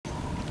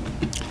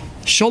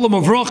Shalom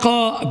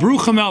Avracha,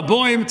 Bruchim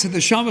Alboim to the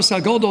Shabbos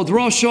Hagadol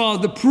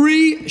Drashah, the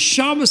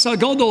pre-Shabbos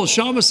Hagadol,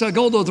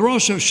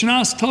 Drashah of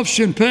Shnas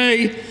Tavshin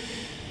Pei.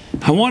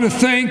 I want to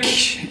thank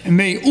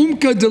Me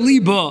Umka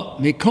Deliba,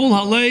 Me Kol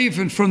Halev,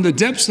 and from the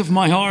depths of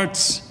my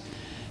heart,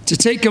 to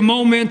take a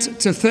moment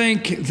to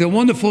thank the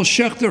wonderful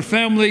Schechter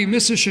family,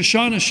 Mrs.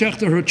 Shoshana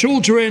Schechter, her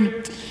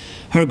children,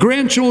 her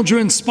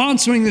grandchildren,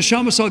 sponsoring the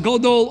Shabbos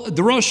Hagadol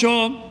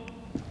Drashah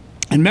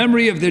in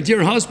memory of their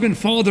dear husband,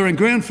 father, and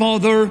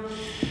grandfather.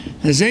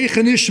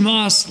 Zeicha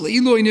Nishmas,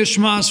 Le'iloi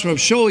Nishmas, Rav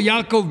Shol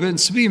Yaakov ben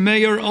Tzvi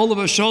Meir,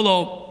 Olav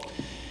Shalom.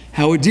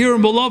 Our dear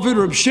and beloved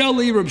Rab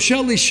Sheli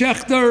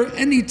Schechter,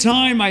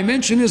 anytime I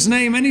mention his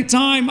name,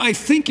 anytime I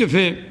think of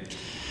him,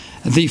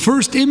 the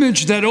first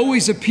image that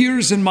always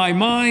appears in my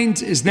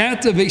mind is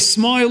that of a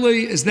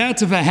smiley, is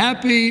that of a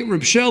happy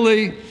Rab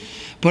Sheli.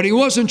 But he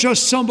wasn't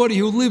just somebody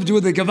who lived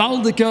with a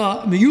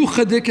gavaldika,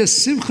 miyuchadika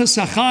simcha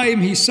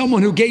sachayim. He's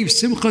someone who gave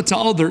simcha to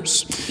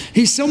others.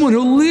 He's someone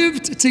who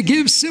lived to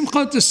give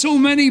simcha to so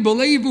many.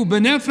 Belevu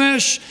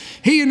benefesh.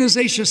 He and his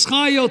Eishes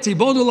Chayil,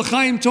 Tibodu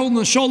l'chaim, told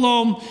the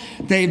Shalom.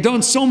 They've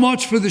done so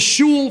much for the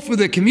shul, for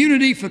the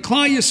community, for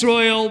Klal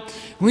Yisrael.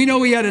 We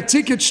know he had a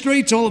ticket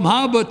straight to Olam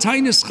Haba,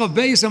 Tainis Chav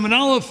Beis Amin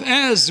Aleph,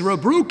 as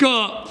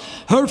Rabruka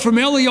heard from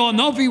Eliyahu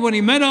Navi when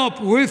he met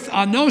up with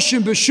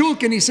Anoshim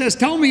B'Shuk, and he says,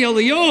 "Tell me,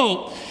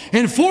 Eliyahu,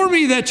 inform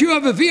me that you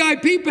have a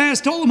VIP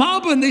pass to Olam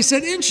Haba." And they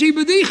said, "Inshi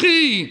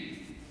B'dichi."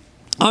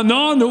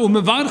 Ananu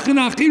umevarchen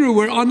achiru,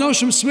 we're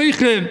Anoshim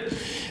Smeichim.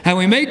 And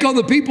we make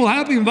other people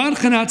happy.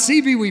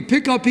 We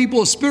pick up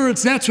people's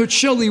spirits. That's what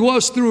Shelley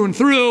was through and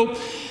through.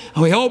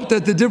 And we hope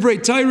that the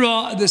Divrei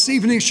Torah this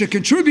evening should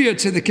contribute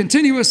to the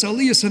continuous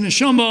aliyas and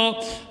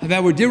neshama of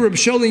our dear Reb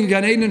Shelley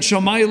Gan Eden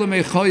Shamayel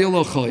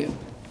Mechayel Ochayel.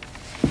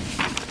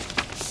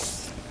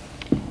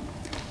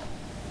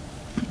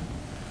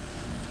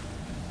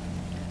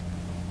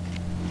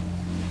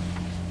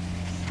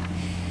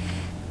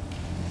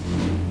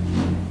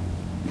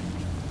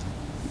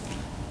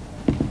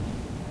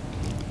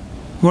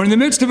 We're in the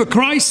midst of a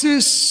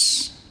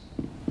crisis.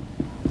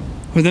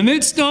 We're in the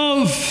midst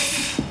of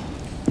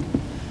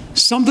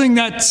something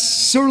that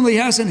certainly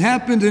hasn't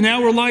happened in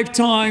our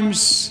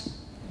lifetimes.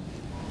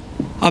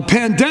 A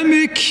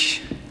pandemic,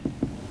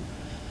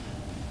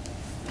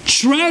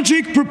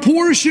 tragic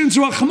proportions,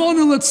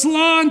 Rachmana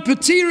litzlan,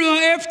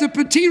 patira after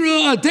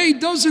patira, a day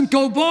doesn't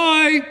go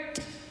by.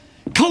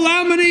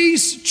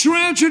 Calamities,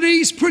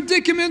 tragedies,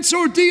 predicaments,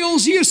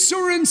 ordeals,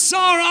 Yisurin,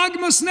 Sar,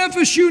 Agmas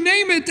Nefesh, you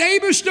name it,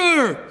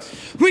 Eibishter.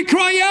 We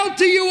cry out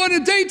to you on a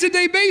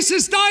day-to-day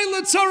basis,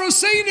 Dailat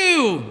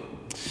Sarosenu.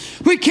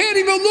 We can't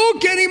even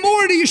look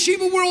anymore at the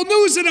Yeshiva World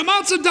News at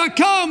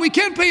Amatzah.com. We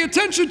can't pay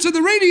attention to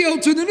the radio,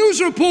 to the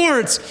news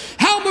reports.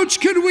 How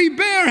much could we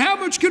bear? How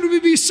much could we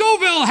be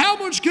sovel? How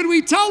much could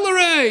we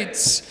tolerate?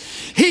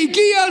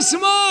 Higia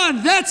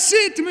Zman, that's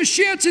it.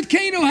 Mashiach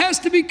Tzidkenu has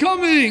to be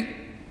coming.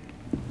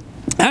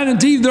 And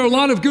indeed, there are a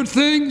lot of good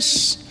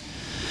things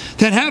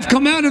that have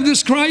come out of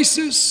this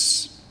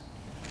crisis.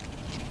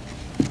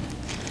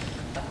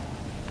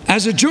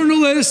 As a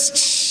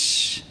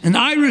journalist, an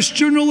Irish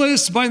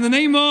journalist by the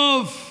name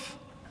of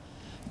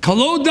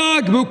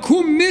Kalodag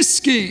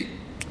Mukumiski,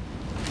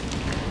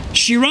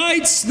 she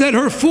writes that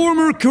her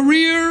former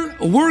career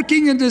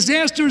working in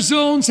disaster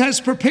zones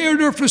has prepared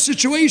her for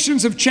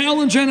situations of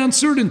challenge and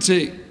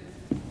uncertainty.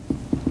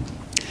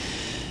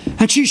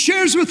 And she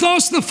shares with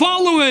us the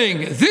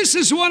following: "This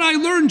is what I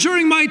learned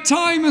during my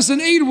time as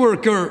an aid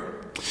worker.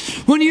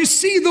 When you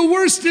see the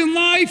worst in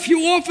life,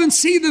 you often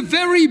see the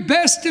very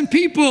best in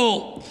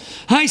people.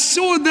 I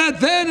saw that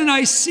then and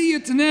I see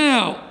it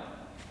now.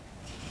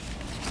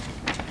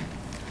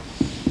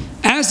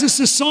 As a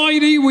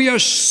society, we are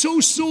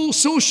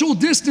social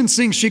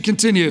distancing," she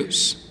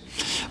continues.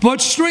 "But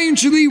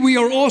strangely, we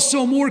are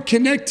also more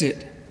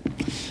connected.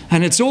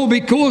 And it's all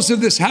because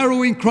of this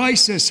harrowing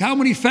crisis. How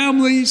many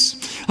families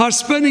are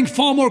spending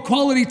far more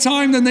quality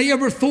time than they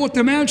ever thought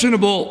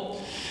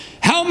imaginable?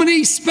 How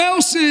many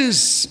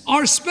spouses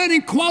are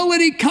spending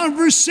quality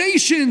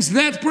conversations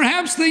that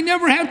perhaps they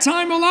never had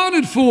time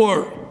allotted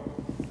for?"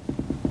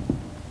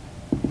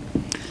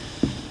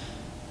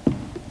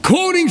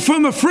 Quoting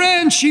from a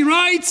friend, she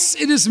writes,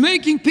 "It is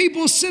making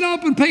people sit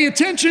up and pay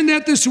attention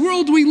that this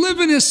world we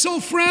live in is so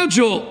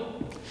fragile.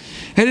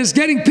 It is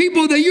getting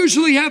people that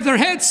usually have their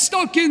heads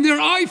stuck in their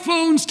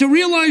iPhones to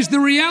realize the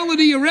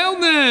reality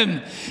around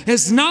them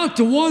is not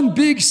one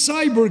big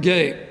cyber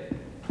game.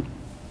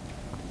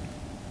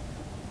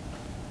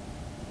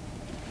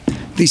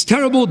 These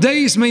terrible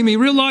days made me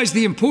realize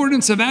the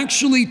importance of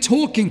actually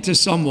talking to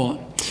someone,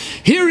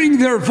 hearing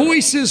their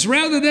voices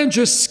rather than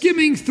just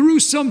skimming through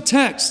some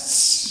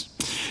texts.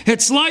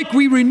 It's like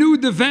we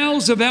renewed the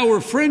vows of our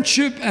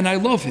friendship, and I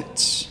love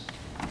it."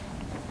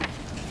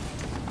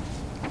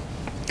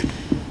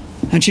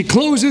 And she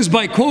closes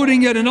by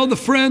quoting yet another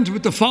friend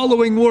with the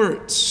following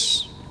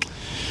words: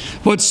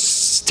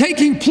 "What's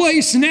taking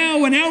place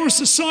now in our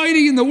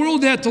society and the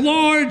world at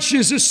large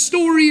is a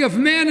story of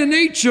man and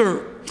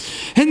nature.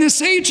 In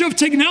this age of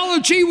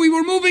technology, we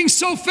were moving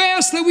so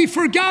fast that we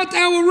forgot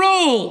our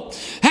role.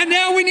 And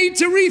now we need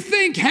to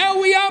rethink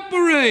how we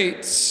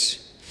operate.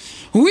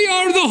 We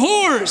are the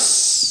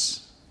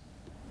horse,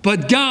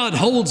 but God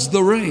holds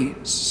the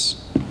reins.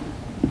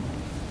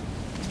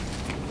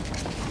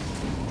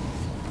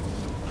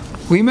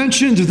 We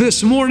mentioned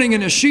this morning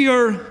in a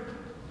shiur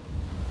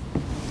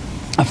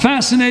a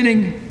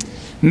fascinating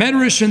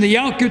medrash in the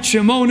Yalkut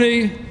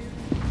Shimoni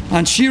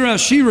on Shir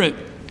HaShirim.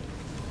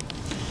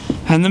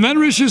 And the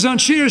medrash is on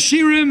Shir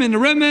HaShirim in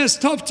Remes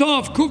Tov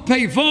Tov Kuf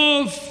Pei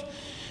Vav.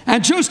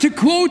 And just to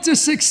quote a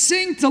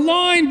succinct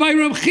line by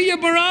Rabbi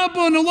bar Abba,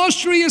 an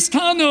illustrious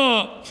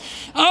Tana,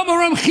 Amar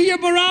Rabbi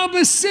bar Abba,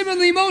 Siman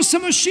Limos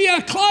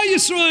HaMashiach Klal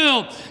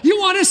Yisrael. You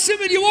want a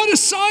siman, you want a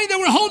sign that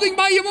we're holding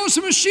by Yemos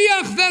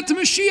HaMashiach, that the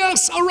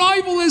Mashiach's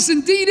arrival is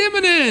indeed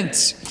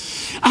imminent.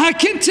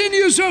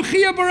 Continues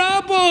Rabbi bar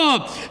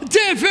Abba,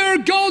 Dever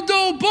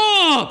Godol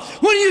Ba.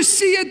 When you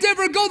see a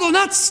Dever Godol,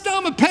 not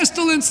stam a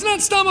pestilence,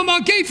 not stam a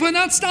magefa,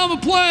 not stam a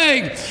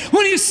plague.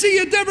 When you see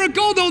a Dever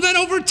Godol that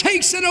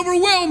overtakes and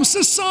overwhelms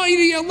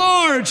society at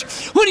large.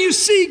 When you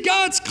see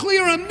God's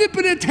clear,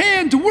 omnipotent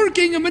hand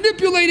working and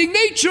manipulating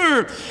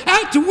nature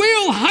at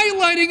will,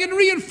 highlighting and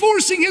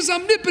reinforcing His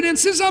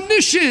omnipotence, His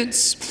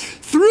omniscience,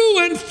 through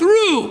and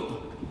through.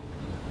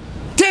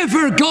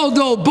 Dever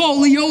Godol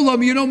Boli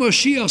Olam, you know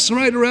Mashiach's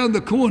right around the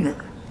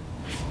corner.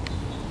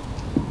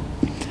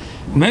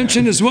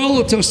 Mentioned as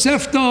well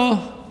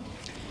Tosefta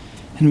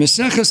in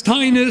Maseches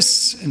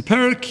Tainis and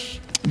Perik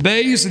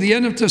Beis at the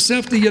end of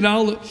Tosefta Yud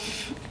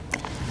Aleph.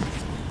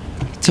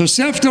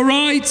 Tosefta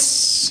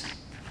writes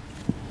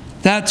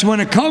that when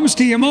it comes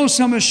to Yemos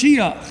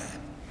HaMashiach,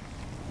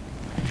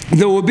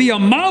 there will be a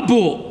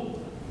mabul,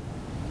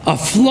 a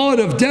flood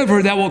of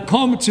Dever that will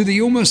come to the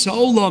Umas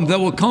HaOlam, that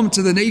will come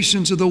to the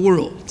nations of the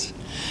world.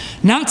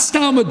 Not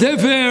Stam a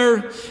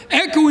Dever,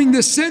 echoing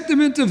the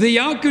sentiment of the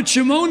Yalkut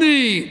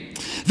Shimoni,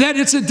 that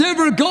it's a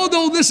Dever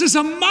Godol, this is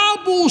a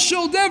Mabul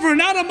Shel Dever,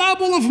 not a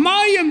Mabul of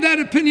Mayim, that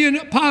opinion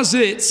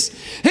posits.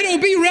 It'll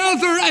be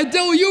rather a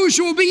deluge,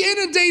 will be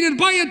inundated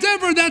by a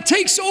Dever that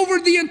takes over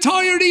the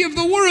entirety of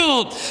the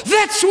world.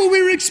 That's what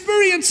we're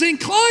experiencing.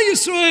 Klal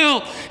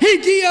Yisrael,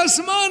 Higi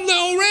Azman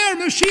Le'orer,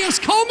 Mashiach's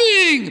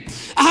coming.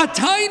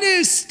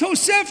 Atainis,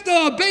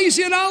 Tosefta, Beis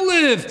Yud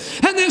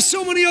Aleph, and there's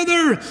so many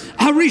other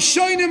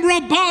Rishonim,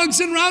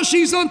 Rabbags, and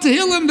Rashis on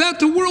Tehillim that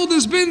the world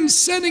has been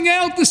sending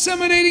out,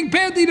 disseminating,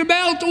 bandied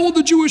about all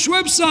the Jewish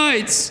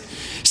websites.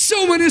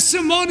 So many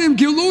Simonim,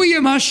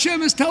 Giluyim,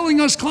 Hashem is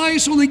telling us, Klal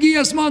Yisrael, Higi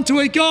Azman, to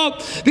wake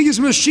up, because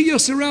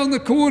Mashiach's around the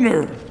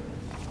corner.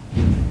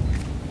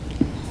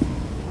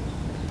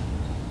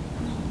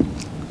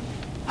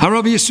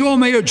 Rabbi Yisrael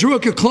Meir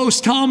Druk, a close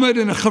Talmud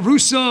and a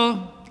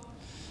Chavrusa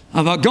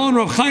of Hagon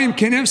Rav Chaim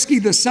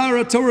Kanevsky, the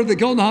Sarah Torah, the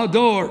Golden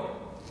Hador.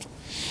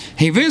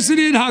 He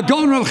visited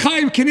Hagon Rav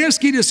Chaim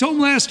Kanevsky at his home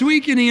last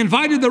week, and he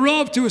invited the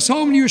Rav to his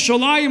home in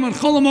Yerushalayim on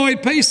Chol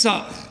HaMoed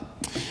Pesach.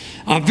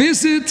 A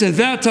visit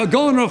that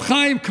Hagon Rav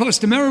Chaim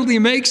customarily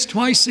makes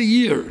twice a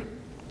year.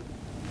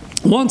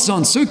 Once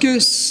on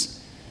Sukkot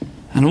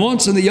and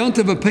once on the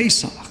Yontiv of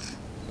Pesach.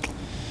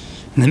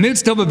 In the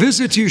midst of a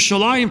visit to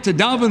Yerushalayim to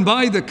daven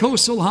by the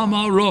Kosel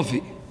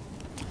HaMa'aravi.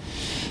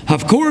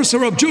 Of course,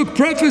 Rav Juk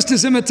prefaced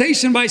his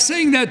invitation by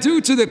saying that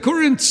due to the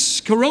current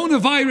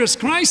coronavirus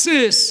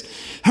crisis,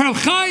 Rav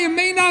Chaim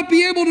may not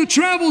be able to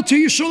travel to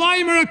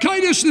Yerushalayim or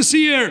HaKadosh this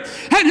year.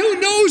 And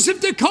who knows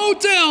if the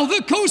Kotel,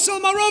 the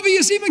Kosel Maravi,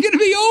 is even going to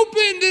be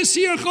open this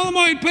year, Chol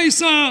HaMoed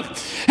Pesach.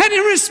 And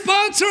in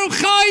response, Rav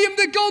Chaim,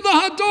 the Golden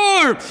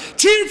Hador,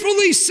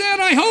 tearfully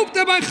said, I hope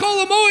that by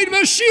Chol HaMoed,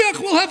 Mashiach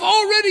will have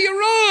already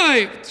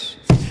arrived.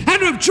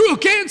 And Rav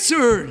Juk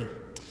answered,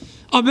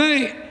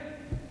 Amen.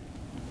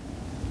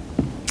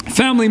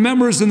 Family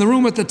members in the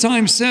room at the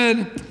time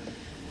said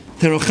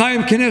that Rav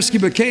Chaim Kanevsky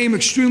became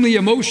extremely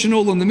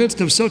emotional in the midst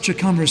of such a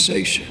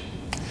conversation.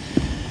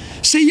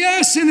 So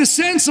yes, in a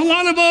sense, a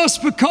lot of us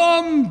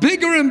become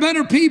bigger and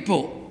better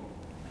people.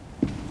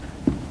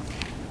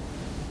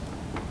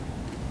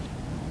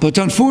 But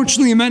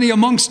unfortunately, many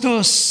amongst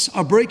us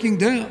are breaking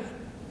down.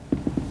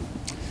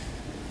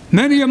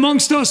 Many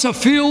amongst us are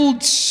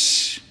filled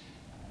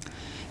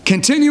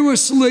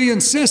continuously,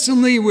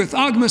 incessantly with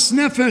Agmas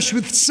Nefesh,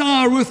 with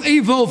Tsar, with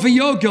Evo,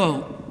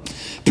 V'yogo.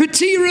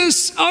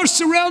 Petiras are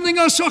surrounding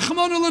us,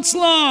 Rachmana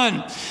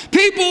Litzlan.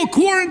 People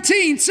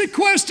quarantined,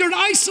 sequestered,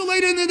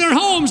 isolated in their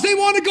homes. They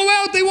want to go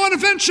out, they want to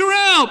venture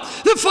out.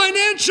 The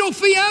financial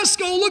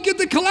fiasco, look at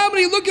the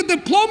calamity, look at the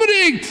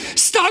plummeting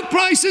stock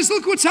prices,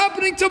 look what's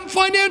happening to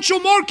financial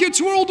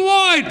markets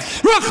worldwide.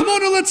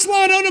 Rachmana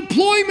Litzlan,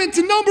 unemployment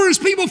numbers,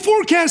 people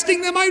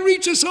forecasting they might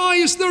reach as high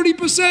as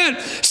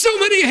 30%. So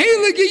many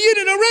Heilige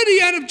Yidden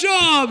already out of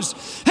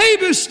jobs. Hey,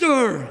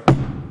 Mister.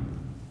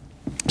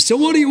 So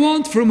what do you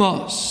want from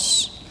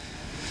us?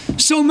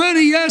 So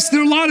many, yes, there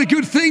are a lot of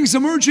good things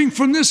emerging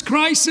from this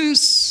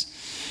crisis.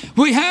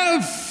 We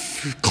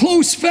have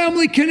close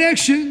family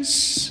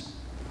connections.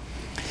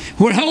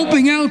 We're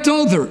helping out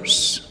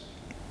others.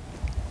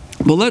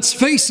 But let's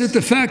face it,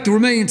 the fact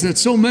remains that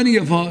so many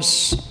of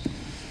us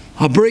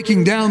are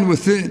breaking down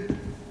within.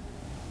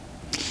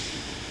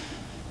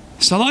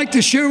 So I'd like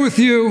to share with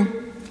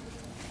you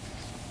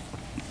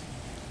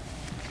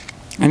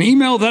an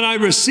email that I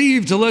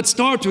received. Let's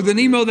start with an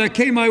email that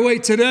came my way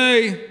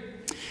today.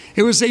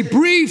 It was a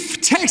brief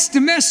text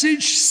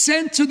message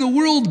sent to the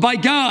world by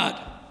God.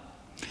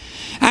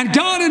 And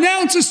God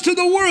announces to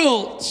the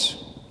world,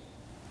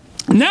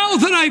 now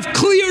that I've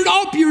cleared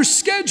up your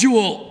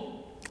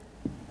schedule,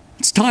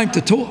 it's time to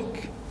talk.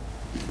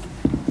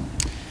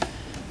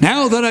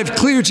 Now that I've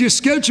cleared your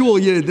schedule,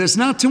 there's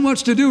not too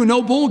much to do.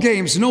 No ball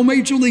games, no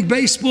Major League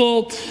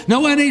Baseball,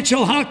 no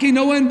NHL hockey,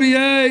 no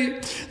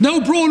NBA, no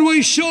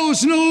Broadway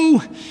shows,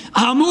 no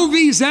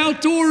movies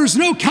outdoors,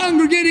 no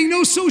congregating,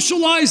 no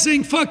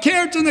socializing.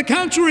 Fakert, on the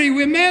contrary,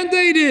 we're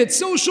mandated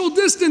social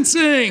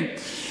distancing.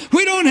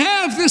 We don't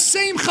have the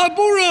same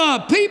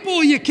chabura.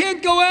 People, you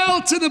can't go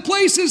out to the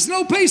places,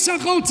 no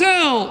Pesach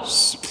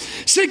hotels.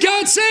 So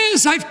God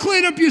says, I've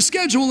cleared up your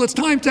schedule. It's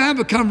time to have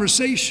a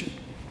conversation.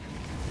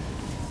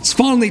 It's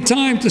finally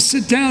time to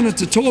sit down and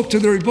to talk to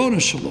the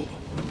Ribono Shalom.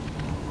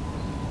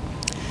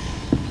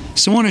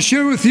 So I want to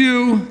share with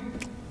you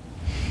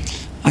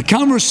a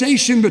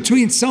conversation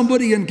between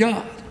somebody and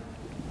God.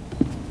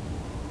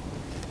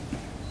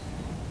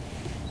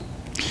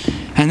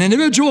 An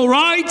individual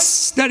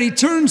writes that he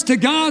turns to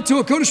God,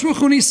 to HaKadosh Baruch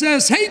Hu, and he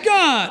says, hey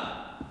God.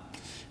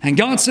 And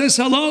God says,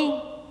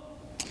 hello.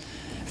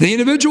 The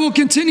individual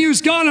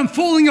continues, God, I'm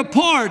falling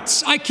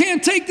apart. I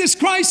can't take this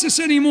crisis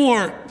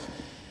anymore.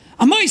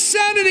 My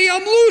sanity,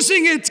 I'm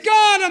losing it.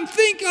 God, I'm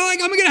thinking like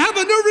I'm going to have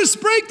a nervous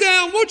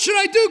breakdown. What should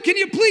I do? Can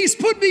you please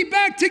put me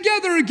back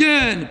together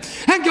again?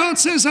 And God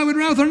says, I would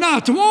rather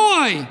not.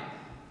 Why?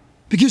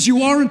 Because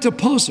you aren't a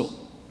puzzle.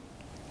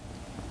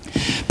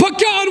 But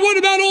God, what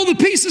about all the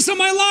pieces of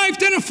my life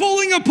that are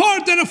falling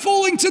apart, that are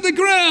falling to the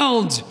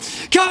ground?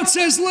 God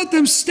says, let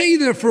them stay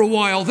there for a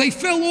while. They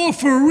fell off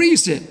for a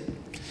reason.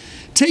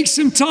 Take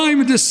some time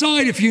and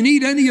decide if you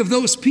need any of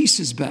those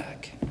pieces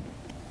back.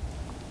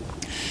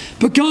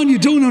 But God, you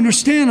don't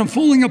understand. I'm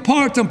falling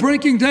apart. I'm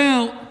breaking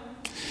down.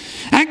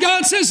 And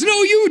God says,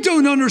 no, you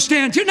don't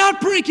understand. You're not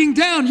breaking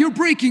down. You're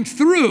breaking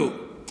through.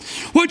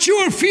 What you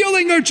are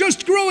feeling are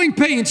just growing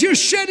pains. You're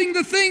shedding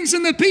the things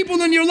and the people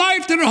in your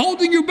life that are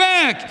holding you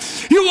back.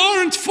 You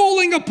aren't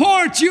falling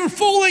apart. You're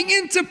falling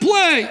into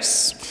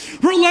place.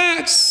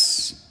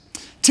 Relax.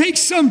 Take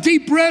some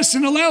deep breaths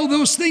and allow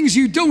those things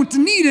you don't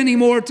need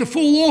anymore to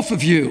fall off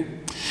of you.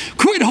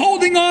 Quit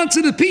holding on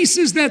to the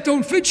pieces that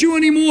don't fit you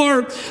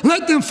anymore.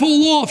 Let them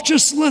fall off.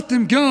 Just let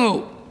them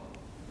go.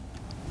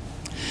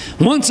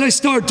 Once I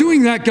start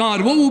doing that,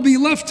 God, what will be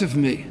left of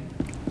me?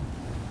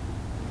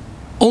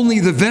 Only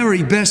the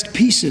very best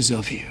pieces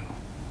of you.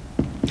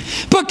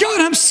 But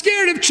God, I'm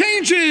scared of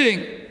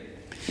changing.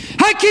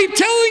 I keep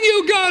telling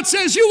you, God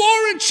says, you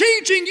aren't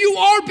changing. You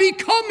are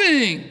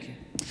becoming.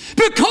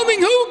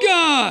 Becoming who,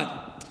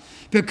 God?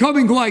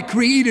 Becoming who I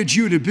created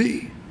you to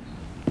be.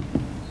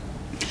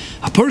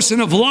 A person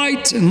of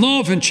light and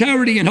love and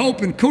charity and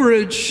hope and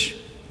courage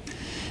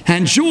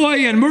and joy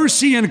and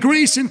mercy and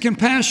grace and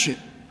compassion.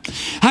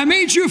 I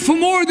made you for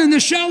more than the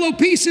shallow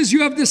pieces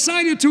you have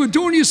decided to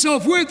adorn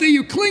yourself with, that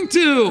you cling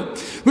to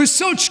with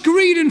such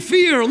greed and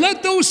fear.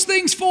 Let those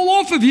things fall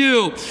off of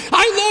you.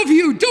 I love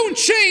you. Don't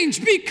change.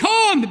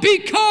 Become the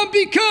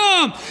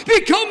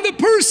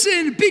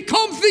person.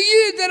 Become the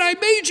Yid that I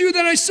made you,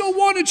 that I so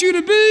wanted you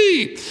to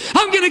be.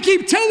 I'm going to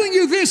keep telling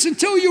you this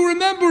until you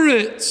remember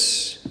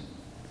it.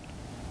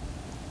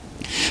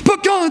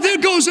 But God, there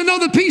goes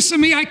another piece of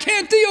me. I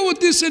can't deal with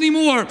this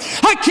anymore.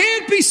 I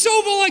can't be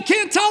sober. I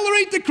can't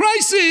tolerate the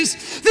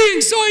crisis, the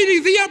anxiety,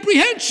 the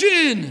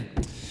apprehension.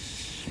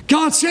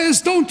 God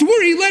says, don't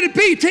worry, let it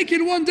be. Take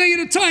it one day at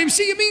a time.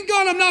 See, you mean,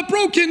 God, I'm not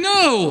broken?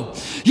 No.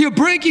 You're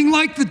breaking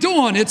like the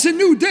dawn. It's a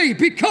new day.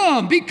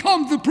 Become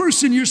the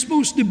person you're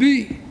supposed to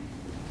be.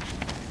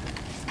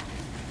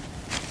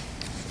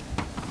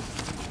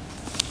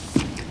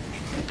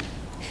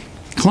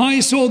 Klal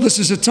Yisrael, this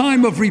is a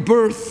time of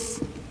rebirth.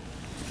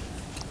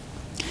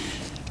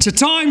 It's a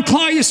time,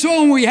 Klal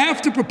Yisrael, when we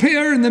have to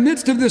prepare in the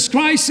midst of this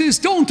crisis.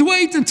 Don't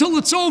wait until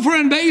it's over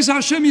and Be'ez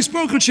Hashem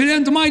Yisparach, it should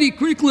end mighty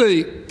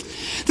quickly.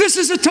 This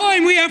is a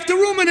time we have to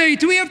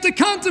ruminate, we have to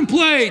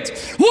contemplate.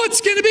 What's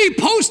going to be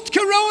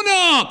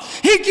post-corona?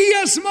 Higi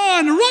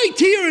Asman, right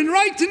here and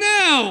right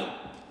now.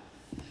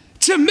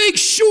 To make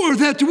sure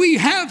that we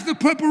have the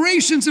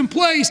preparations in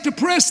place to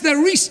press that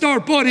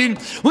restart button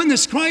when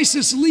this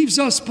crisis leaves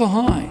us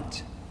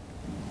behind.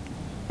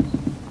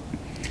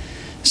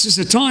 This is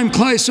a time,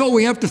 Klal Yisrael,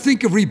 we have to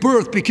think of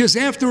rebirth, because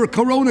after a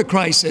corona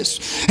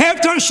crisis,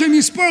 after Hashem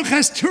Yisparach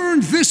has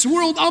turned this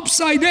world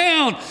upside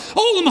down,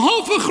 Olam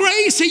Hafach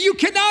Re'isa, you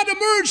cannot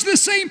emerge the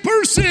same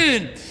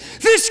person.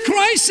 This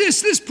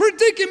crisis, this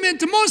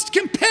predicament must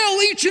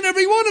compel each and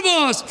every one of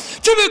us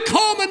to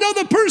become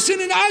another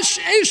person in Ish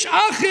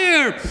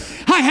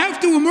Acher. I have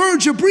to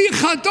emerge a Bria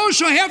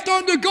Chadosh. I have to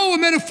undergo a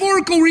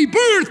metaphorical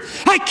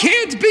rebirth. I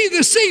can't be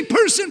the same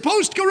person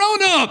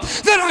post-corona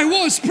that I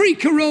was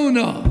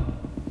pre-corona.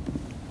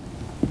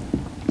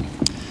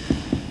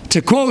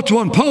 To quote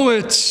one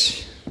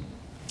poet,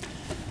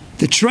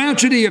 The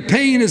tragedy of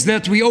pain is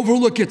that we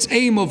overlook its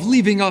aim of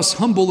leaving us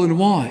humble and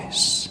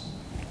wise.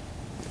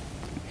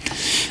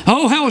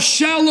 Oh, how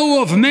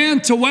shallow of man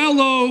to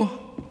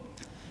wallow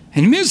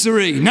in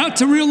misery, not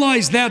to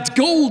realize that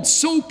gold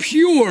so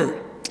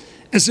pure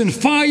as in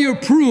fire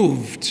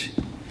proved,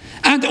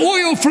 and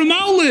oil from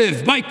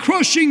olive by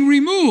crushing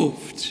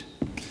removed.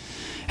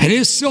 It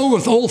is so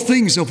with all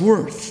things of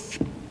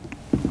worth.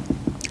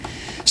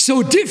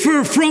 So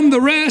differ from the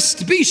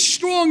rest, be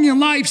strong in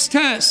life's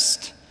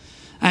test,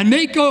 and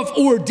make of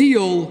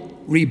ordeal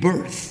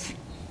rebirth.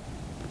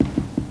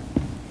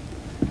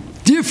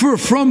 Differ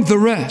from the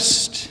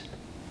rest.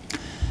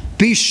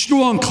 Be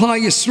strong, Klal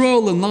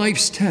Yisrael, in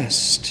life's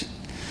test.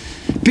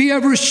 Be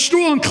ever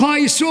strong,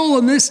 Klal Yisrael,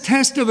 in this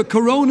test of a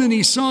Corona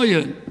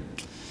Nisayan.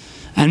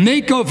 And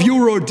make of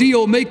your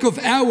ordeal, make of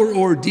our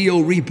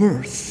ordeal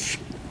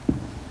rebirth.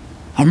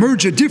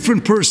 Emerge a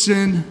different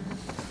person,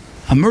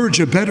 emerge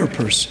a better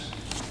person.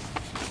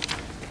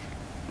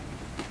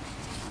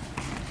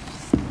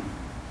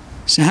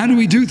 So how do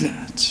we do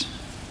that?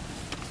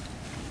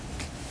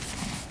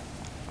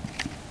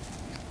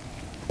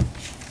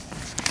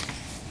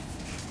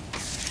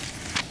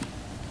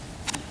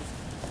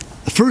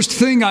 The first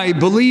thing I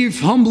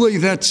believe humbly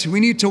that we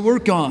need to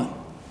work on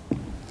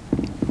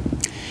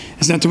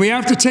is that we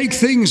have to take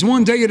things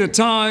one day at a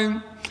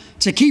time,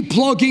 to keep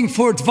plugging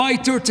for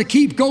weiter, to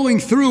keep going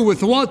through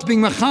with what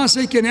being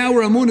machasek in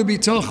our amunah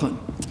bitachon.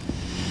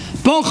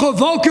 Bo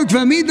chavokik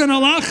v'midan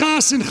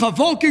alachas and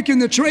chavokik in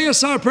the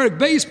Treyasar Perek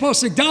Beis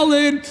Pasuk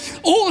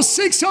Daled. All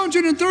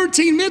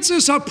 613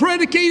 mitzvahs are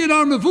predicated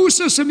on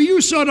mevusas and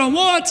miyusad on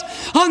what?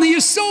 On the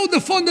yesod,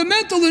 the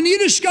fundamental in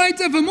Yiddishkeit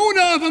of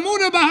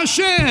amunah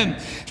b'Hashem.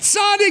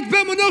 Tzaddik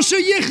b'Moshe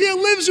Yechia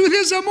lives with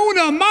his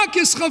amunah.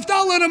 Makis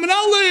Chavdal and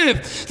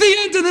Aleph. The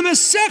end of the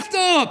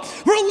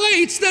Masechta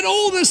relates that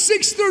all the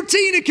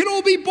 613, it can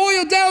all be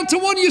boiled down to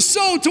one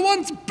yesod, to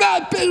one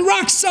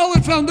rock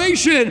solid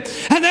foundation.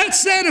 And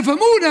that's that of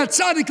amunah.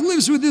 Tzaddik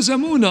lives with his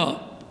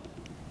amunah.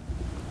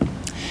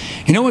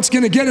 You know what's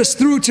going to get us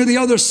through to the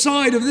other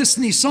side of this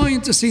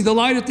Nisayan, to see the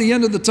light at the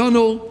end of the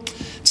tunnel?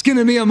 It's going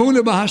to be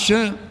amunah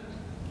b'Hashem.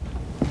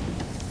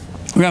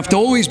 We have to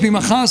always be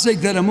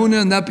machazek that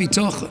amunah and that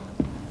bitachon.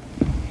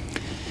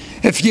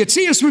 If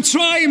Yetzias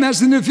Mitzrayim,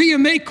 as the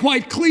Nevi'im make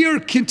quite clear,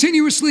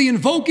 continuously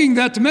invoking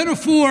that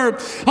metaphor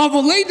of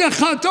a Leida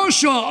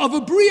Chadosha, of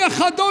a Bria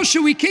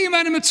Chadosha, we came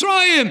out of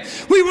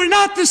Mitzrayim. We were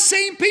not the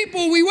same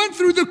people. We went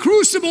through the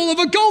crucible of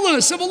a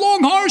gullus, of a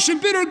long, harsh, and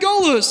bitter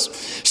gullus,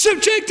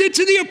 subjected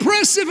to the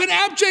oppressive and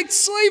abject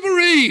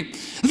slavery,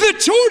 the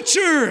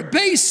torture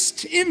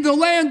based in the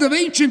land of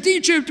ancient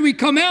Egypt. We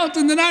come out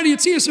in the night of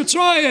Yetzias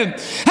Mitzrayim,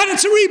 and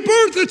it's a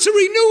rebirth, it's a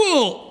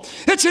renewal.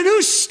 It's a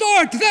new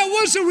start. That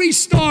was a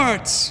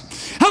restart.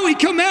 How we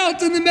come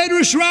out, and the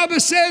Medrash Rabbi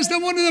says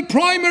that one of the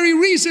primary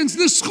reasons,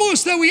 the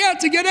schus that we had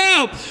to get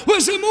out,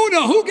 was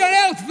Emunah. Who got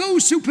out?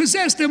 Those who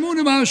possessed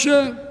Emunah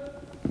Hashem.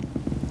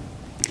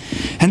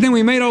 And then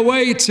we made our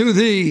way to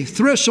the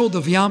threshold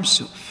of Yam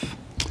Suf.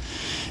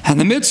 And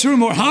the Mitzvah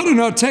Morhadun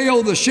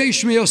Arteil, the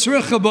Sheish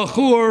Miyosrecha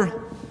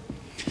Bachur.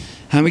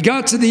 And we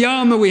got to the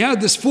Yam, and we had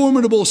this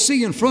formidable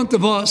sea in front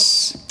of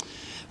us.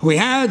 We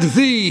had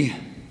the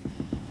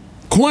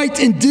quite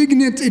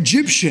indignant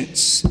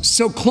Egyptians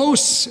so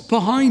close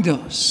behind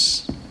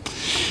us.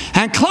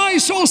 And Klal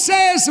Yisrael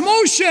says,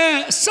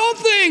 Moshe,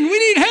 something, we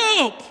need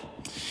help.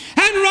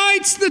 And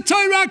writes the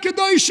Torah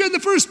Kedosha, the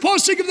first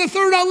pasuk of the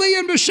third Aliyah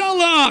in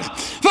Beshalach.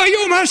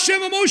 Vayom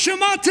Hashem Moshe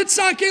ma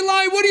titzak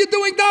elai. What are you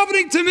doing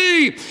davening to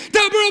me?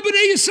 Daber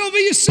b'nei Yisrael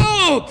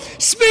v'Yisrael.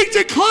 Speak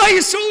to Klal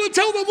Yisrael and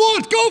tell them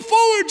what? Go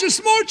forward,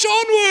 just march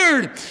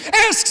onward.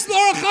 Asks the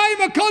Ohr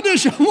HaChaim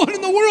HaKadosh, what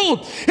in the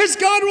world is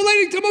God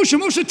relating to Moshe?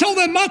 Moshe, tell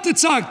them ma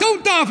titzak.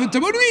 Don't daven to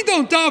them. What do you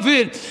mean don't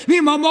daven?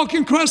 Me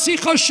mamokin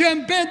krasich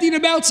Hashem, banding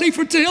about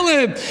Sefer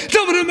Tehillim.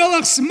 David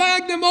HaMelech's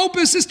magnum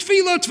opus is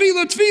tefillah,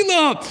 tefillah,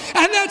 tefillah.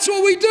 And that's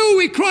what we do.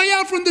 We cry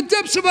out from the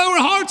depths of our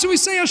hearts, and we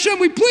say, Hashem,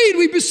 we plead,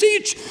 we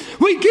beseech,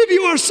 we give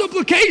you our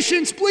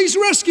supplications. Please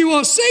rescue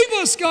us. Save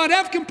us, God.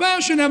 Have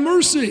compassion, have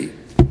mercy.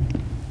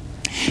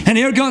 And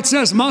here God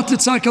says, you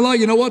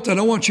know what? I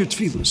don't want your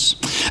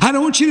tefillahs. I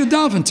don't want you to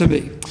daven to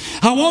me.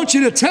 I want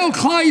you to tell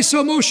Klal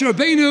Yisrael, Moshe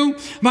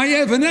Rabbeinu, my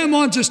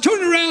Evanemon, just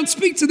turn around,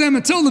 speak to them,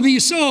 and tell them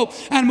Yisrael,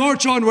 and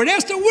march onward.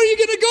 Ask them, where are you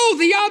going to go?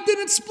 The Yam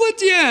didn't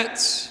split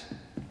yet.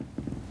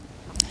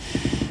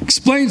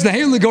 Explains the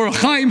Heilig Ohr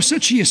HaChaim,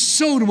 such a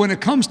yesod when it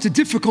comes to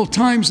difficult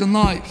times in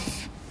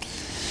life.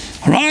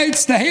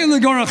 Writes the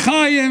Heilig Ohr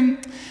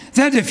HaChaim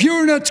that if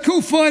you're in a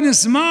tkufa and a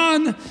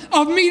zman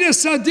of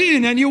midas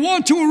adin, and you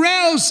want to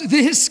arouse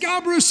the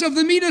hiskabrus of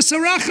the midas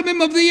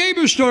arachamim of the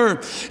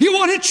Eibishter, you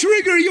want to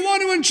trigger, you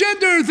want to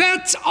engender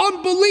that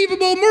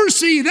unbelievable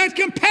mercy, that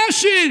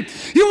compassion,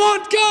 you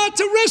want God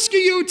to rescue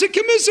you, to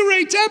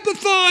commiserate, to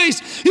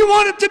empathize, you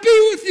want Him to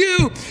be with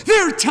you.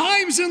 There are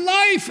times in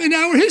life, in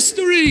our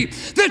history,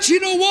 that you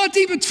know what,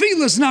 even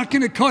tefillah is not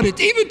going to cut it,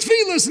 even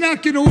tefillah is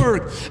not going to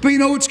work, but you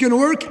know what's going to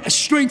work?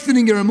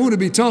 Strengthening your emunah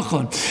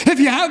bitachon. If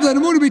you have that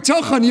emunah bitachon,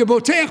 you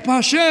boteach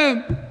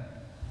b'Hashem,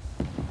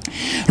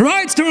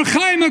 Writes to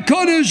Rechaim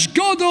HaKodesh,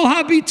 Godol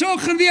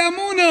HaBitochen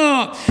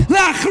V'Amuna,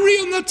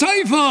 L'Achriyum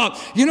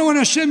L'Taiva. You know what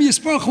Hashem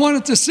Yisparach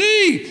wanted to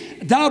see?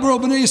 Dabro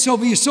b'nei Yisrael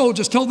v'Yisrael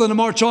just told them to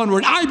march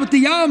onward. But the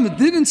Yam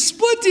didn't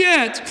split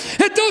yet.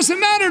 It doesn't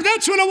matter.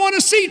 That's what I want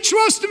to see.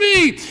 Trust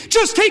me.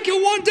 Just take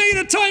it one day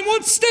at a time,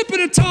 one step at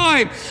a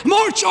time.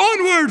 March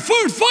onward.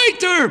 First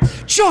fighter.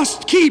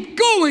 Just keep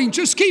going.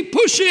 Just keep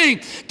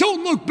pushing.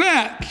 Don't look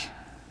back.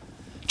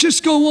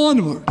 Just go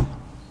onward.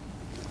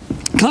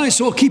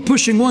 So keep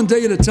pushing one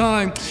day at a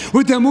time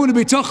with the Emunah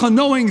B'Tachon,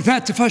 knowing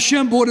that if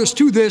Hashem brought us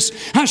to this,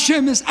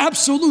 Hashem is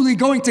absolutely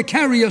going to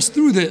carry us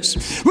through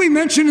this. We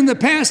mentioned in the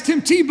past Tim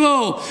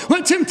Tebow,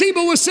 when Tim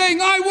Tebow was saying,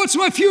 what's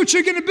my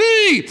future going to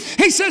be?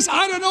 He says,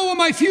 I don't know what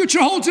my future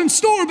holds in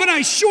store, but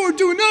I sure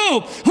do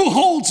know who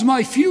holds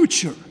my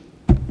future.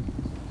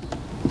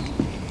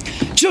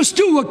 Just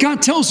do what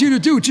God tells you to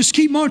do. Just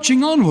keep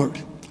marching onward.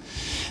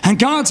 And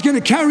God's going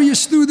to carry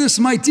us through this,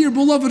 my dear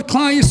beloved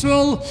Klal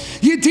Yisrael.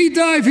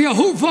 Yedidai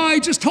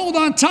v'Yahuvai, just hold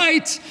on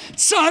tight.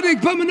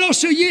 Tzadik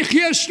b'Manosha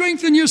Yichya,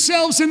 strengthen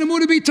yourselves in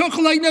Emunah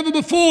B'Tachon like never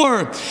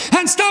before.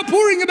 And stop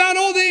worrying about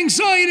all the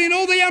anxiety and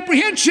all the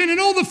apprehension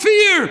and all the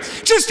fear.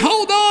 Just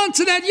hold on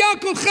to that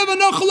Yaakov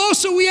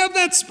Chevanachalosa. We have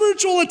that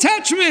spiritual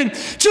attachment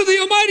to the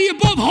Almighty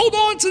above. Hold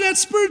on to that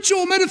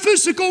spiritual,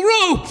 metaphysical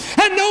rope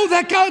and know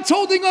that God's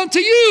holding on to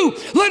you.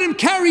 Let Him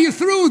carry you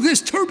through this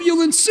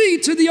turbulent sea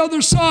to the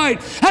other side,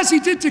 as He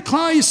did to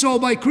Klal Yisrael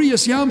by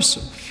Kriyas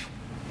Yamsuf.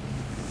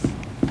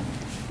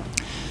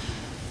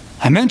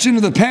 I mentioned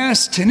in the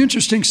past an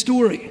interesting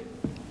story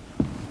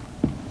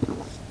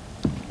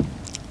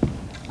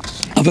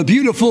of a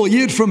beautiful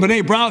Yid from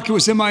Bnei Brak who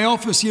was in my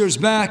office years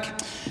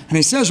back. And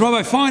he says,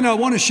 Rabbi Feiner, I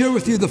want to share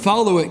with you the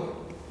following.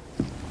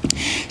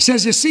 He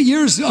says, you see,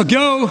 years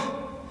ago,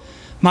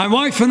 my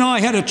wife and I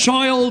had a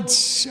child,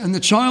 and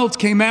the child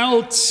came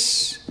out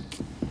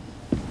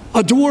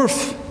a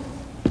dwarf.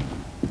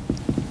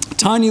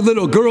 Tiny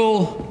little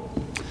girl,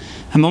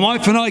 and my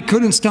wife and I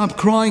couldn't stop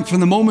crying from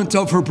the moment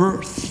of her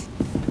birth.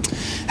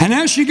 And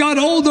as she got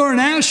older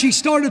and as she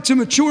started to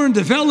mature and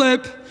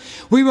develop,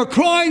 we were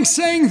crying,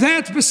 saying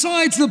that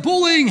besides the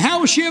bullying,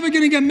 how is she ever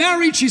going to get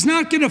married? She's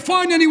not going to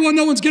find anyone,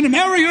 no one's going to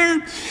marry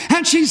her,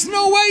 and she's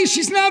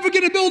never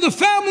going to build a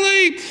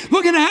family.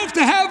 We're going to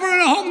have her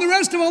in a home the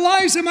rest of our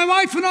lives. And my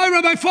wife and I,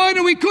 Rabbi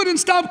Feiner, we couldn't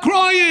stop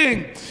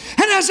crying.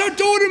 And as our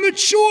daughter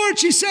matured,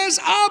 she says,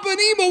 Abba and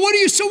Ima, what are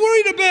you so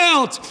worried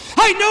about?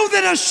 I know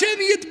that Hashem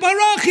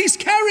Yitbarach, He's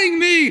carrying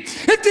me.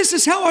 If this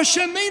is how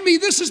Hashem made me,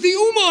 this is the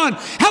Uman,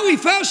 how He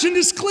fashioned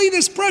this Kli,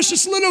 this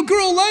precious little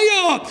girl,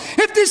 Leah.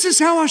 If this is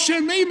how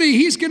Hashem made me,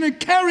 He's going to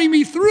carry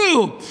me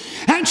through.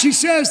 And she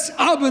says,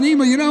 Abba and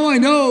Ima, I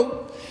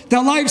know that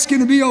life's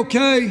going to be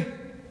okay.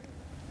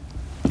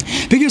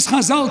 Because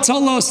Chazal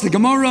tell us, the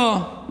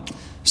Gemara,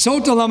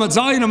 Sota Lamed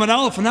Zayin Amud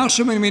Aleph and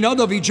Hashem and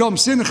Minadav, he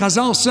jumps in, and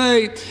Chazal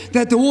say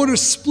that the water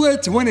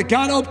split when it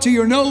got up to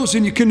your nose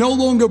and you can no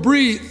longer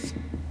breathe.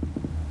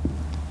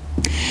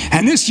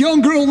 And this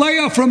young girl,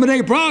 Leah from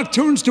Bnei Brak,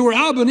 turns to her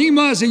Abba and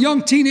Ima as a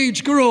young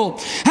teenage girl.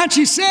 And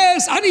she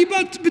says, Ani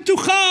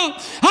b'tucha,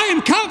 I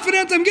am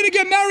confident I'm going to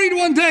get married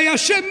one day.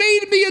 Hashem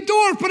made me a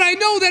dwarf, but I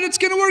know that it's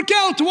going to work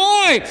out.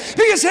 Why?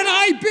 Because had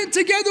I been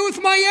together with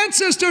my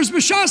ancestors,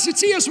 B'shas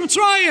Yitzias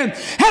Mitzrayim,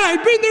 had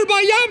I been there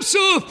by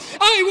Yamsuf,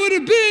 I would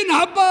have been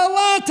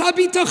Habalat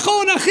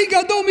HaBitachon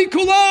Hagadol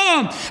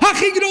Mikulam,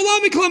 Hagadol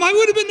Mikulam. I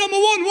would have been number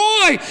one.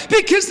 Why?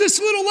 Because this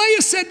little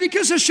Leah said,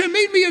 because Hashem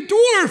made me a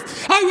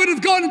dwarf, I would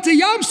have gone into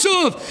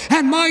Yamsuf,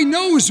 and my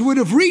nose would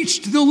have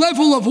reached the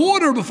level of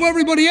water before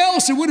everybody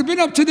else. It would have been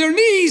up to their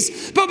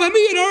knees, but by me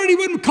it already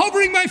been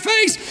covering my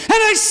face, and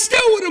I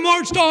still would have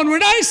marched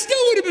onward. I still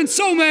would have been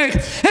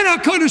Somech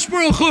and HaKadosh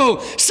Baruch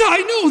Hu. So I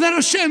know that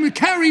Hashem had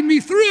carried me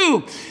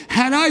through.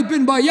 Had I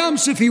been by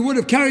Yamsuf, He would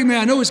have carried me.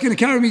 I know He's going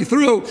to carry me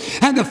through.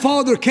 And the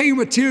father came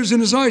with tears in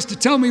his eyes to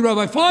tell me,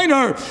 Rabbi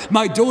Feiner,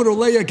 my daughter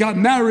Leah got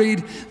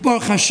married.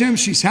 Baruch Hashem,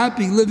 she's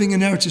happy living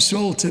in Eretz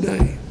Yisrael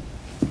today.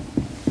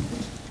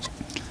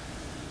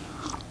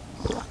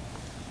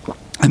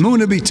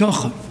 Emunah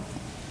B'Tachon,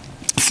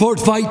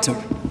 Fort weiter.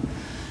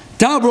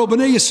 Dabro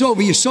b'nei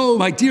Yisrael,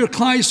 my dear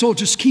Klal Yisrael,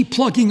 just keep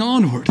plugging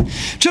onward.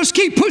 Just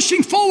keep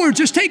pushing forward.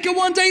 Just take it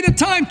one day at a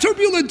time.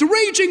 Turbulent,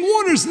 raging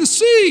waters, the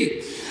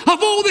sea,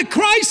 of all the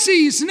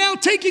crises now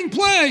taking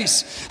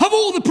place, of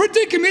all the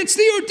predicaments,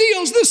 the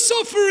ordeals, the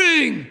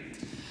suffering,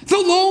 the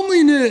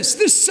loneliness,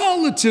 the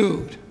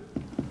solitude.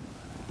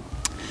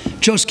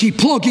 Just keep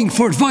plugging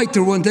Fort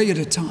weiter one day at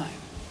a time.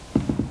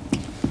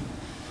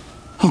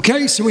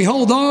 Okay, so we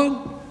hold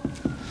on.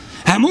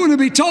 Emunah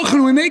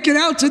B'Tachon, we make it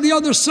out to the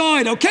other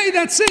side. Okay,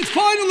 that's it.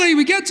 Finally,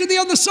 we get to the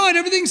other side.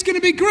 Everything's going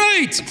to be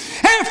great.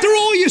 After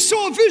all, you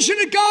saw a vision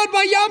of God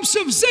by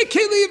Yamsuf,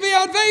 Zekeli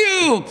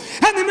v'Yadveu.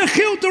 And the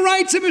Mechilta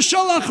writes in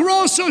Mishalach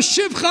Rosso,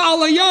 Shivcha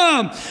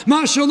Alayam,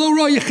 Mashalo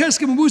Ro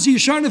Yecheska Mabuzi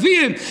Yishar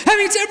Nevi'im. That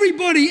means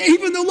everybody,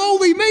 even the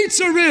lowly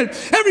maidservant,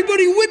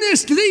 everybody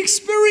witnessed, they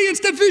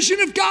experienced a vision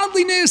of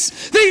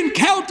godliness. They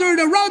encountered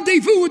a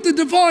rendezvous with the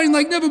divine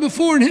like never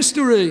before in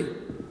history.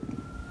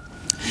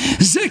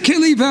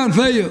 Zekeli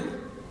v'Yadveu.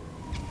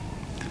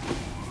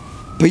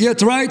 But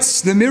yet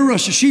writes the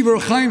Rosh Yeshiva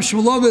Chaim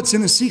Shmulevitz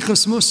in a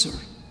Sichas Musar,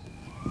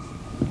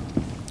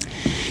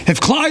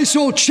 if Klal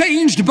Yisrael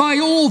changed by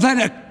all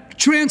that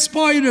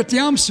transpired at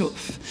Yam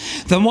Suf,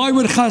 then why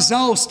would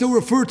Chazal still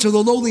refer to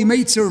the lowly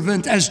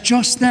maidservant as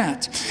just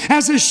that?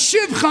 As a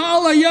Shivcha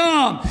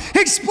Alayam.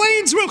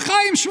 Explains Reb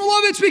Chaim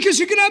Shmulevitz, because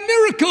you can have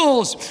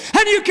miracles,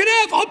 and you can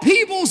have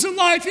upheavals in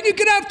life, and you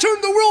can have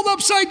turned the world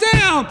upside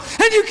down,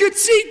 and you can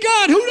see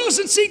God. Who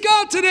doesn't see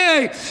God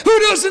today? Who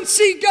doesn't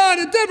see God?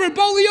 And Deborah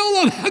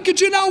Baliola, how could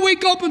you now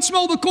wake up and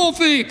smell the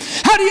coffee?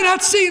 How do you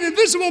not see an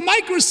invisible,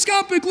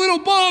 microscopic little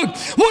bug?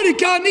 What did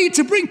God need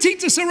to bring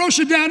Tita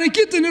Sarosha down and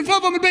get the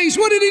Nevavam and base?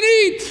 What did he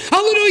need? A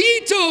little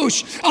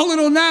Yitosh, a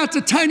little gnat,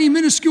 a tiny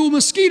minuscule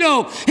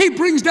mosquito. He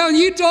brings down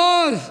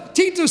Yitosh.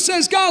 Tito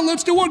says, God,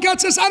 let's do what God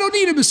says. I don't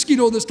need a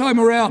mosquito this time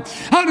around.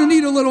 I don't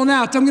need a little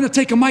gnat. I'm going to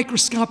take a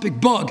microscopic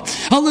bug,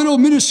 a little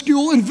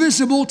minuscule,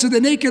 invisible to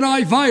the naked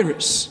eye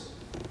virus,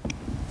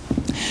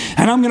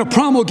 and I'm going to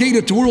promulgate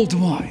it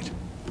worldwide.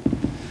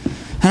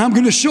 And I'm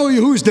going to show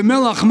you who's the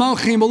Melech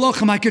Malchei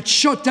Malachim. I could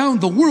shut down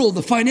the world,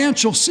 the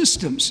financial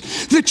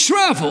systems, the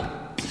travel.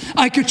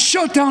 I could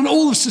shut down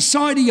all of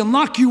society and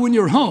lock you in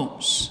your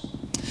homes.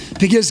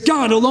 Because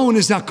God alone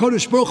is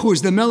HaKadosh Baruch Hu,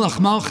 is the Melech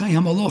Malchei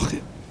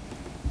HaMalachim.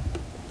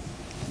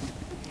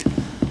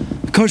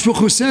 HaKadosh Baruch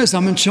Hu says,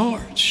 I'm in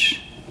charge.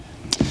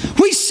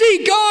 We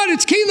see God,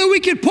 it's Kayla,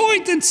 we can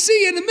point and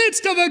see in the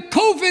midst of a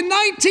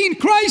COVID-19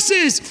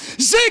 crisis.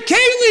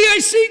 Zekeli, I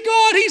see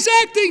God, He's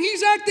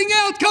acting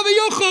out,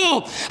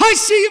 Kavayochel. I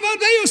see Him on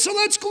Deus, so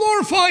let's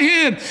glorify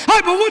Him.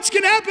 But what's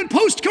going to happen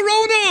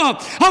post-corona?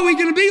 Are we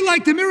going to be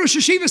like the Rosh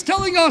Yeshiva is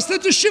telling us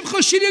that the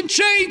Shivcha, she didn't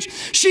change?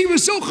 She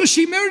was Zocha,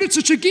 she merited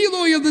such a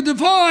Giloi of the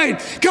divine.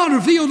 God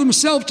revealed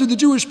Himself to the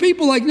Jewish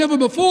people like never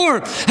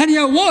before. And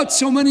yet what?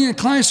 So many in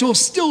Klal Yisrael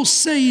still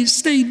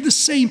stayed the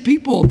same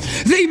people.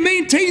 They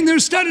maintained their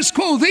status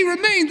quo. They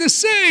remain the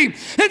same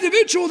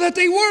individual that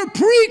they were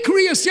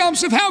pre-Kriyas Yam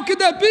Suf. How could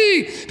that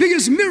be?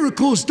 Because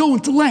miracles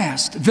don't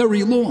last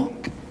very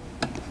long.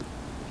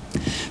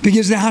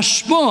 Because the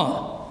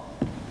hashpah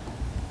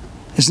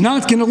is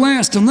not going to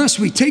last unless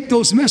we take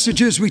those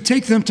messages, we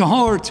take them to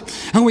heart,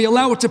 and we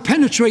allow it to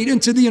penetrate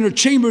into the inner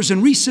chambers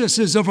and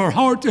recesses of our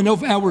heart and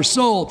of our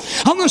soul.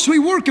 Unless we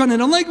work on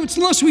it,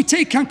 unless we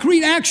take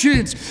concrete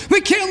actions,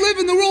 we can't live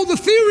in the world of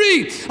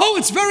theory. Oh,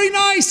 it's very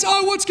nice.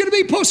 Oh, what's going to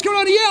be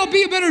post-Corona? Yeah, I'll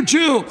be a better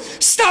Jew.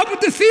 Stop with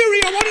the theory.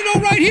 I want to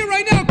know right here,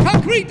 right now,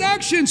 concrete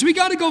actions. We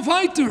got to go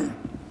weiter.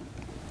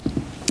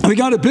 We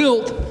got to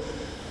build,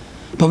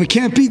 but we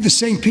can't be the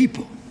same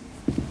people.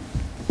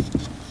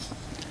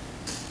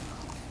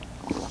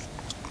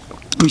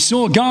 We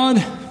saw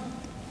God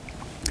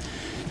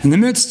in the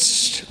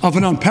midst of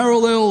an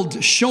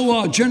unparalleled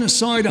Shoah,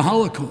 genocide, a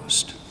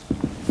Holocaust.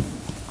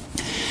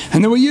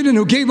 And there were Yidden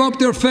who gave up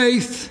their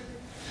faith,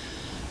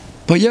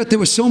 but yet there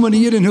were so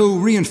many Yidden who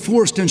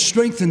reinforced and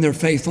strengthened their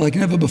faith like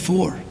never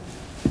before.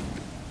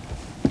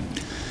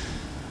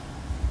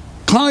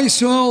 Klal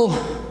Yisrael,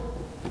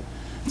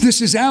 this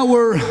is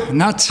our,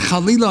 not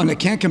Chalila, and I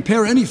can't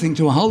compare anything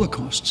to a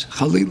Holocaust,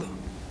 Chalila.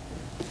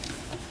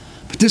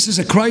 This is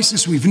a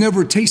crisis we've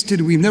never tasted,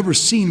 we've never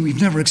seen,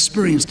 we've never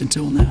experienced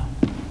until now.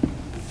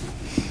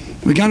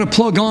 We got to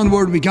plug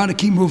onward, we got to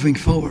keep moving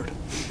forward.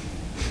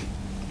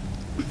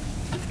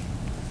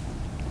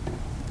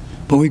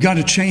 But we got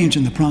to change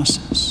in the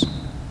process.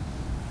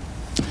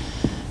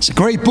 It's a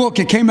great book.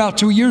 It came out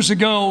 2 years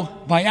ago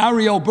by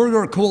Ariel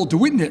Berger called The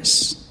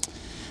Witness.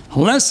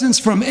 Lessons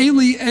from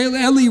Elie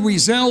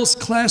Wiesel's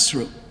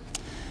Classroom.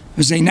 It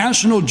was a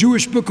National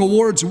Jewish Book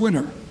Awards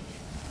winner.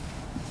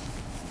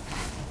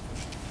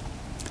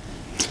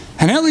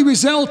 And Elie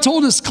Wiesel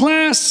told his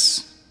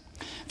class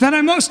that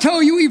I must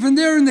tell you, even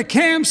there in the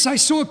camps, I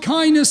saw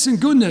kindness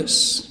and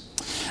goodness.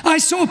 I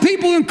saw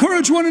people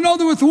encourage one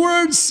another with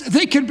words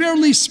they could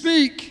barely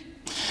speak.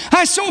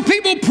 I saw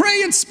people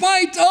pray in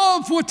spite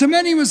of what to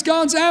many was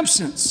God's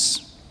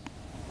absence.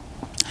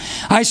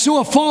 I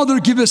saw a father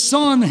give his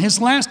son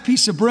his last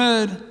piece of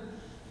bread,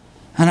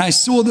 and I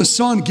saw the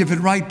son give it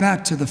right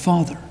back to the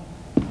father.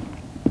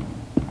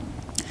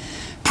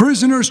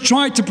 Prisoners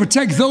tried to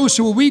protect those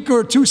who were weak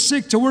or too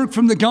sick to work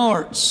from the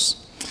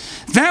guards.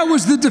 That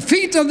was the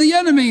defeat of the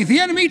enemy.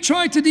 The enemy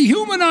tried to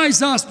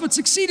dehumanize us, but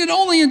succeeded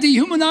only in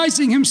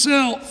dehumanizing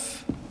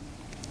himself.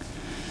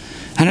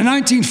 And in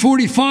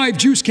 1945,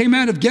 Jews came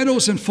out of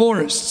ghettos and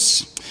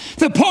forests.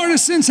 The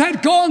partisans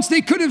had guns.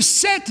 They could have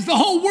set the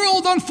whole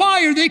world on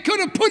fire. They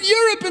could have put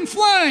Europe in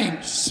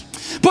flames.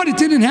 But it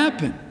didn't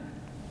happen.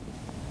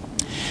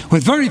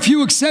 With very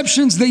few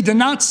exceptions, they did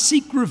not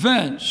seek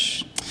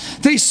revenge.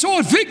 They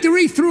sought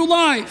victory through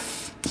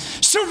life.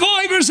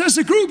 Survivors as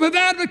a group have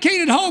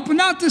advocated hope and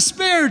not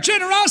despair,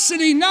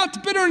 generosity,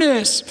 not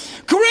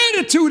bitterness,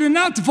 gratitude and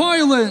not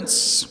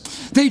violence.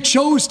 They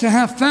chose to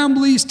have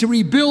families, to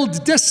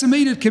rebuild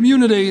decimated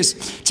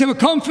communities, to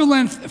become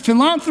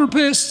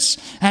philanthropists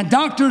and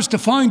doctors, to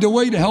find a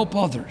way to help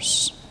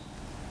others.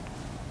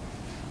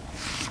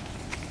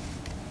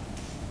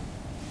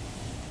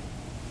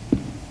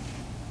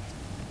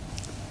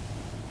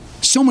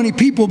 so many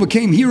people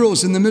became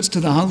heroes in the midst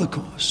of the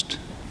Holocaust.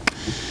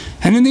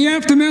 And in the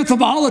aftermath of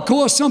the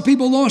Holocaust, some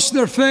people lost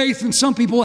their faith and some people